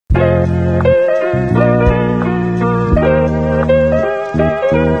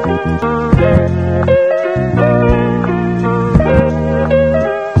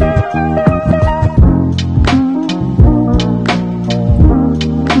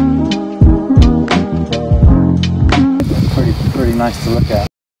nice to look at.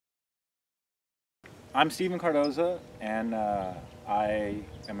 I'm Steven Cardoza, and I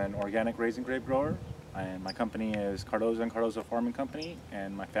am an organic raisin grape grower. And my company is Cardoza and Cardoza Farming Company,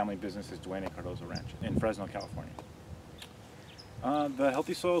 and my family business is Duane Cardoza Ranch in Fresno, California. The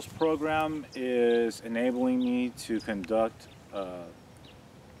Healthy Soils program is enabling me to conduct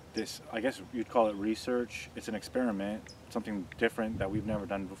this, I guess you'd call it research. It's an experiment, something different that we've never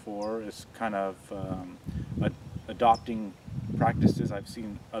done before. It's kind of adopting practices I've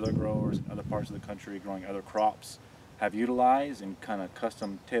seen other growers in other parts of the country growing other crops have utilized, and kind of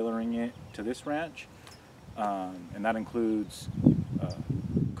custom tailoring it to this ranch. And that includes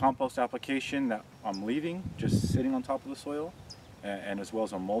compost application that I'm leaving just sitting on top of the soil, and as well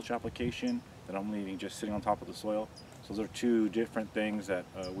as a mulch application that I'm leaving just sitting on top of the soil. So those are two different things that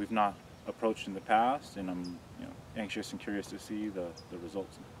we've not approached in the past, and I'm anxious and curious to see the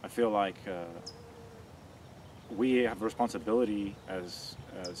results. I feel like we have a responsibility as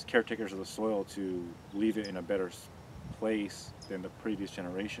caretakers of the soil to leave it in a better place than the previous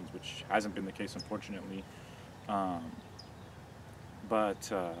generations, which hasn't been the case, unfortunately. But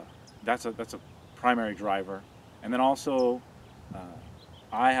that's a primary driver. And then also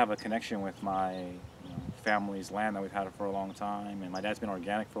I have a connection with my family's land that we've had for a long time, and my dad's been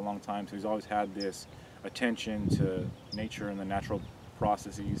organic for a long time, so he's always had this attention to nature and the natural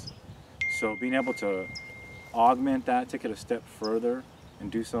processes. So being able to augment that, take it a step further,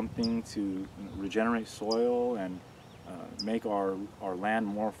 and do something to regenerate soil and make our land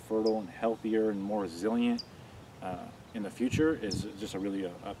more fertile and healthier and more resilient in the future is just a really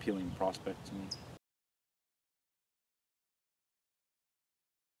appealing prospect to me.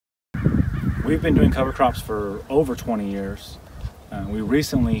 We've been doing cover crops for over 20 years. We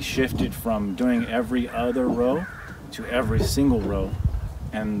recently shifted from doing every other row to every single row,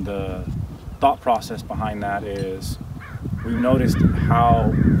 and the thought process behind that is we've noticed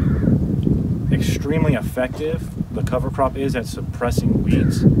how extremely effective the cover crop is at suppressing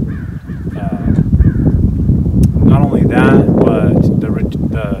weeds. Not only that, but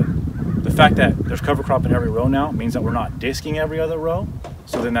the fact that there's cover crop in every row now means that we're not disking every other row,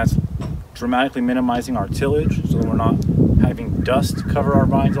 so then that's dramatically minimizing our tillage, so that we're not having dust cover our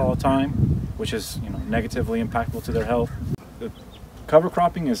vines all the time, which is negatively impactful to their health. The cover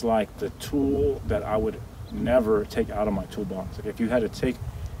cropping is like the tool that I would never take out of my toolbox. Like if you had to take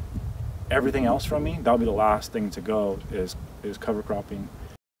everything else from me, that would be the last thing to go, is cover cropping.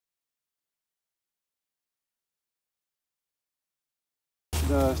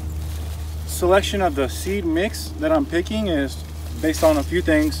 The selection of the seed mix that I'm picking is based on a few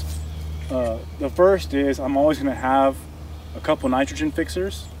things. The first is I'm always going to have a couple nitrogen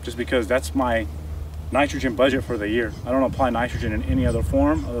fixers, just because that's my nitrogen budget for the year. I don't apply nitrogen in any other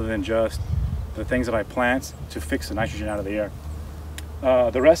form other than just the things that I plant to fix the nitrogen out of the air.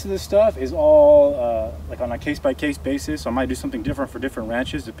 The rest of this stuff is all like on a case-by-case basis. So I might do something different for different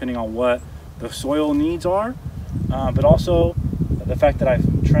ranches depending on what the soil needs are, but also the fact that I've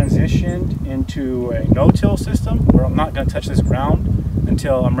transitioned into a no-till system where I'm not going to touch this ground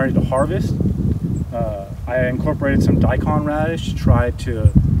until I'm ready to harvest. I incorporated some daikon radish to try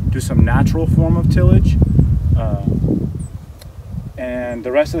to do some natural form of tillage, and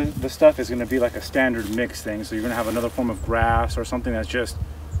the rest of the stuff is going to be like a standard mix thing. So you're going to have another form of grass or something that's just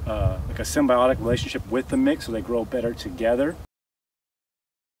like a symbiotic relationship with the mix, so they grow better together.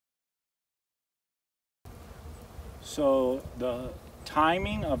 So the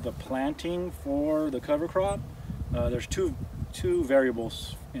timing of the planting for the cover crop, there's two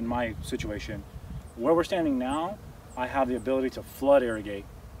variables in my situation. Where we're standing now, I have the ability to flood irrigate,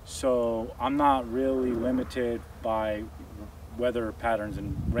 so I'm not really limited by weather patterns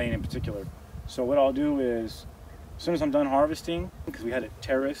and rain in particular. So what I'll do is, as soon as I'm done harvesting, because we had it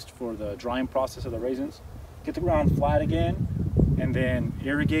terraced for the drying process of the raisins, get the ground flat again and then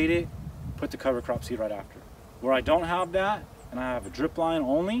irrigate it, put the cover crop seed right after. Where I don't have that and I have a drip line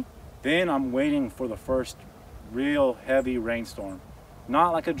only, then I'm waiting for the first real heavy rainstorm.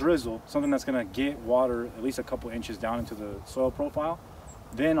 Not like a drizzle, something that's going to get water at least a couple inches down into the soil profile.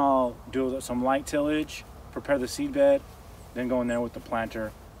 Then I'll do some light tillage, prepare the seed bed, then go in there with the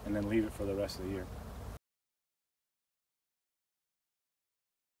planter, and then leave it for the rest of the year.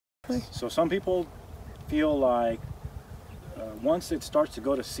 So some people feel like once it starts to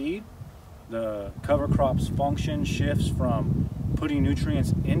go to seed, the cover crop's function shifts from putting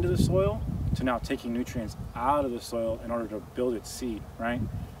nutrients into the soil to now taking nutrients out of the soil in order to build its seed, right?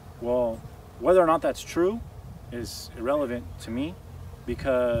 Well, whether or not that's true is irrelevant to me,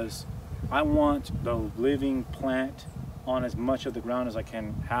 because I want the living plant on as much of the ground as I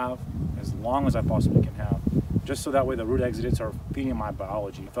can have, as long as I possibly can have. just so that way the root exudates are feeding my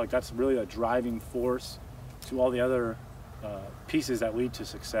biology. I feel like that's really a driving force to all the other pieces that lead to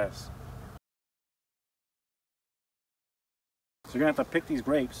success. So you're gonna have to pick these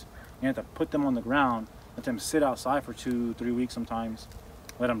grapes, you have to put them on the ground, let them sit outside for 2-3 weeks sometimes,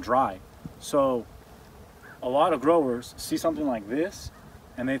 let them dry. So a lot of growers see something like this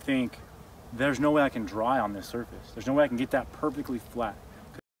and they think, there's no way I can dry on this surface. There's no way I can get that perfectly flat.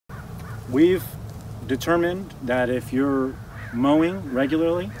 We've determined that if you're mowing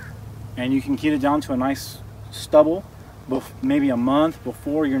regularly and you can get it down to a nice stubble, maybe a month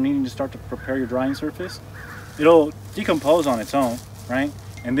before you're needing to start to prepare your drying surface, it'll decompose on its own, right?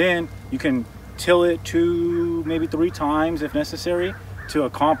 And then you can till it 2, maybe 3 times if necessary to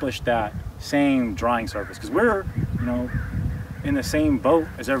accomplish that same drying surface. Because we're, in the same boat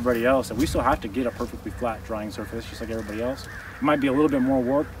as everybody else, and we still have to get a perfectly flat drying surface just like everybody else. It might be a little bit more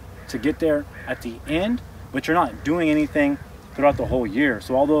work to get there at the end, but you're not doing anything throughout the whole year.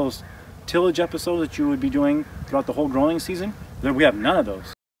 So all those tillage episodes that you would be doing throughout the whole growing season, we have none of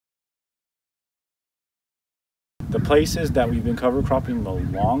those. The places that we've been cover cropping the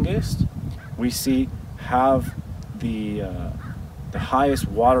longest, we see have the highest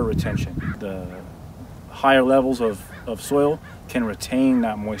water retention. The higher levels of soil can retain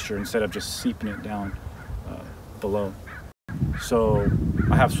that moisture instead of just seeping it down below. So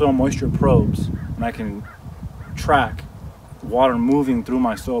I have soil moisture probes and I can track water moving through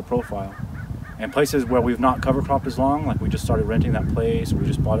my soil profile. And places where we've not cover cropped as long, like we just started renting that place, or we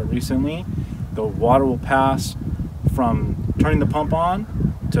just bought it recently, the water will pass from turning the pump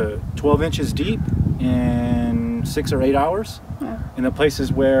on to 12 inches deep in 6 or 8 hours. In the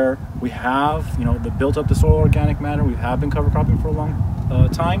places where we have, built up the soil organic matter, we have been cover cropping for a long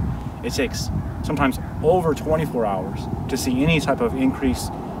time, it takes sometimes over 24 hours to see any type of increase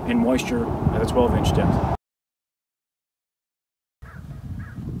in moisture at a 12-inch depth.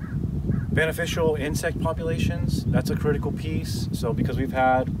 Beneficial insect populations, that's a critical piece. So because we've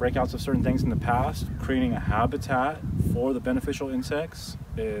had breakouts of certain things in the past, creating a habitat for the beneficial insects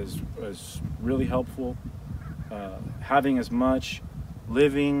is really helpful. Having as much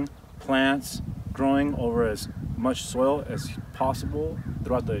living plants growing over as much soil as possible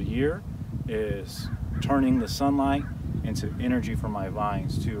throughout the year is turning the sunlight into energy for my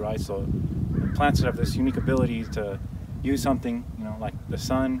vines too, right? So plants that have this unique ability to use something, like the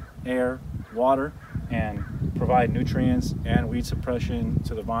sun, air, water, and provide nutrients and weed suppression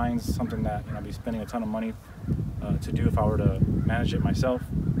to the vines, something that I'd be spending a ton of money to do if I were to manage it myself.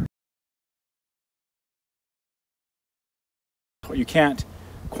 You can't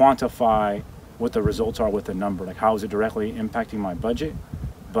quantify what the results are with a number, like how is it directly impacting my budget,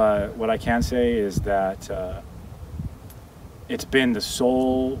 but what I can say is that it's been the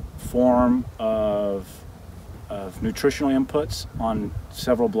sole form of nutritional inputs on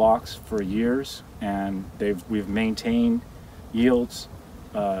several blocks for years, and we've maintained yields.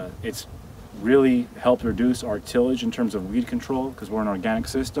 It's really helped reduce our tillage in terms of weed control because we're an organic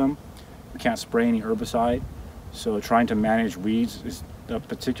system. We can't spray any herbicide. So trying to manage weeds is a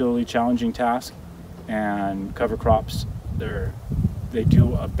particularly challenging task, and cover crops, they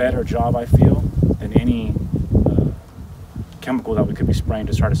do a better job, I feel, than any chemical that we could be spraying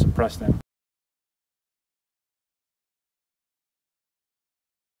to try to suppress them.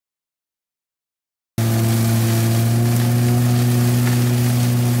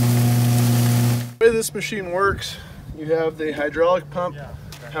 The way this machine works, you have the hydraulic pump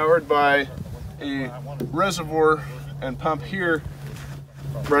powered by a reservoir and pump here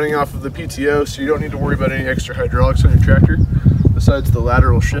running off of the PTO, so you don't need to worry about any extra hydraulics on your tractor besides the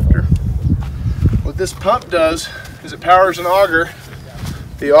lateral shifter. What this pump does is it powers an auger.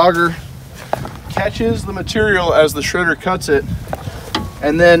 The auger catches the material as the shredder cuts it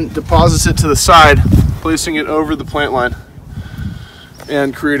and then deposits it to the side, placing it over the plant line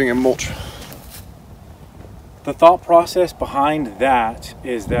and creating a mulch. The thought process behind that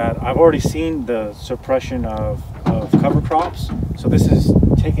is that I've already seen the suppression of cover crops, so this is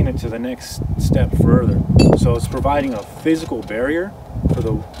taking it to the next step further. So it's providing a physical barrier for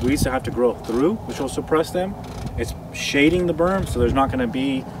the weeds to have to grow through, which will suppress them. It's shading the berm, so there's not going to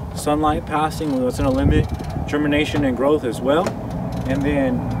be sunlight passing, that's going to limit germination and growth as well. And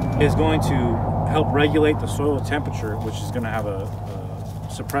then it's going to help regulate the soil temperature, which is going to have a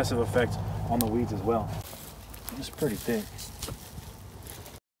suppressive effect on the weeds as well. It's pretty thick.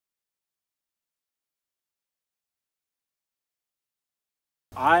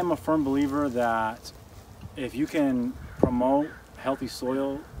 I'm a firm believer that if you can promote healthy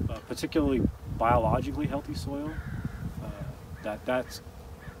soil, particularly biologically healthy soil, that's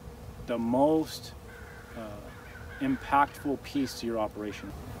the most impactful piece to your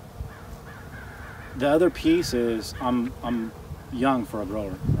operation. The other piece is I'm young for a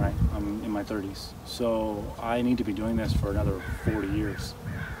grower, right? I'm in my 30s, so I need to be doing this for another 40 years.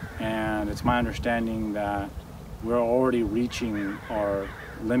 And it's my understanding that we're already reaching our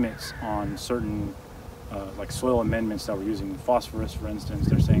limits on certain like soil amendments that we're using. Phosphorus, for instance,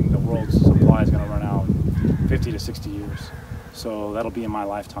 they're saying the world's supply is going to run out in 50 to 60 years. So that'll be in my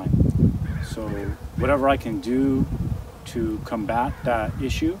lifetime. So whatever I can do to combat that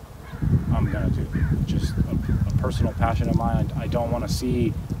issue, I'm going to do. Just a personal passion of mine. I don't want to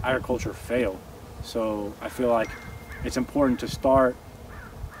see agriculture fail. So I feel like it's important to start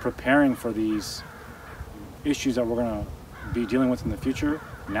preparing for these issues that we're going to be dealing with in the future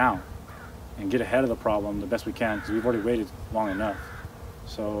now, and get ahead of the problem the best we can, because we've already waited long enough.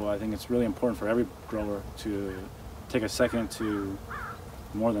 So I think it's really important for every grower to take a second, to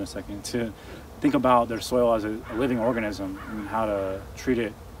more than a second, to think about their soil as a living organism and how to treat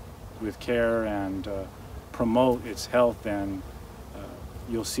it with care and promote its health, and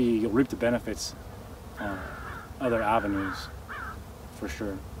you'll reap the benefits on other avenues for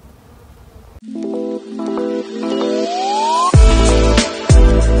sure.